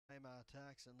Tamar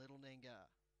Tax and Little Nengar.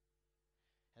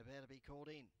 About to be called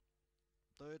in.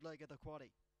 Third leg of the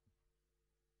quaddie.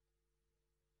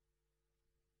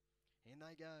 In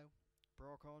they go.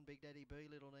 Brock on, Big Daddy B,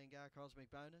 Little Nengar, Cosmic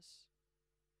Bonus.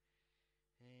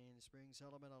 And Spring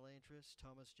Solomon, Elantris,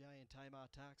 Thomas J and Tamar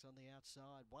Tax on the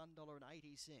outside. $1.80.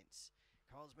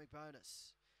 Cosmic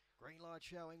Bonus. Green light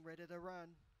showing, ready to run.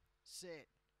 Set,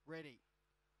 ready.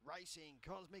 Racing,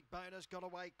 Cosmic Bonus got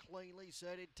away cleanly,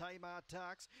 so did Tamar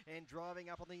Tux, and driving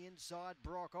up on the inside,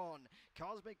 Brock on.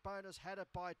 Cosmic Bonus had it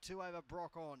by 2 over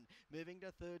Brock on. Moving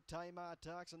to third, Tamar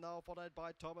Tux, and they'll followed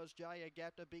by Thomas J, a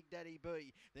gap to Big Daddy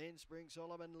B. Then Spring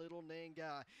Solomon, Little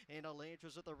Nengar, and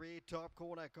Elantris at the rear top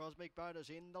corner. Cosmic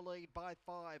Bonus in the lead by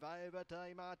 5 over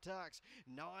Tamar Tux.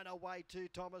 9 away to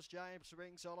Thomas J,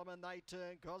 Spring Solomon, they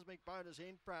turn. Cosmic Bonus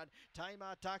in front.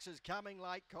 Tamar Tux is coming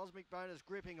late. Cosmic Bonus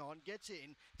gripping on, gets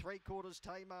in. 3/4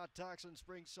 Tamar Tux and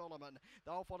Spring Solomon.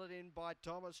 They'll followed in by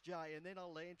Thomas J and then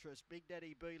Elantris, Big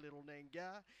Daddy B, Little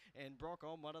Nengar, and Brock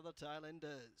on one of the tail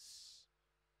enders.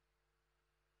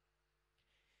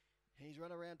 He's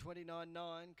run around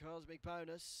 29.9, Cosmic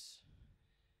Bonus.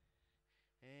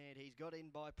 And he's got in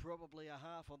by probably a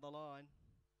half on the line.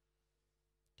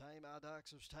 Tamar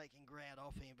Tux was taking ground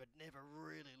off him, but never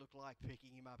really looked like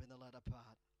picking him up in the latter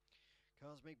part.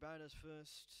 Cosmic Bonus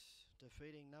first,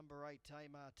 defeating number 8,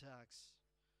 Tamar Tux.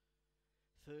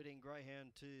 Third in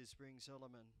Greyhound 2, Spring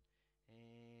Solomon.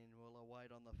 And we'll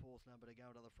await on the fourth number to go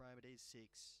into the frame. It is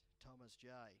 6, Thomas J.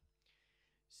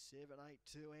 7, 8,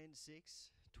 2 and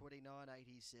 6,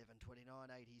 29.87.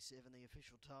 29.87 the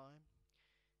official time.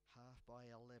 Half by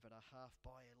 11, a half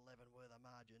by 11 were the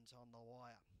margins on the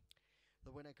wire. The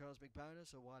winner, Cosmic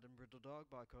Bonus, a white and brittle dog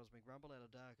by Cosmic Rumble out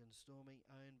of Dark and Stormy,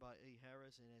 owned by E.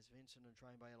 Harris and S. Vincent and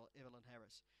trained by Evelyn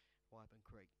Harris, Wypen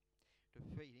Creek.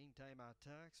 Defeating Tamar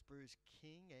Tux, Bruce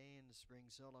King and Spring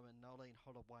Solomon, Nolene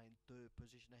Holloway in third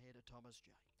position ahead of Thomas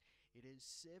J. It is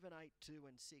 7, 8, 2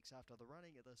 and 6 after the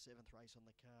running of the 7th race on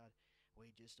the card. We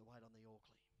just await on the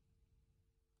Auckland.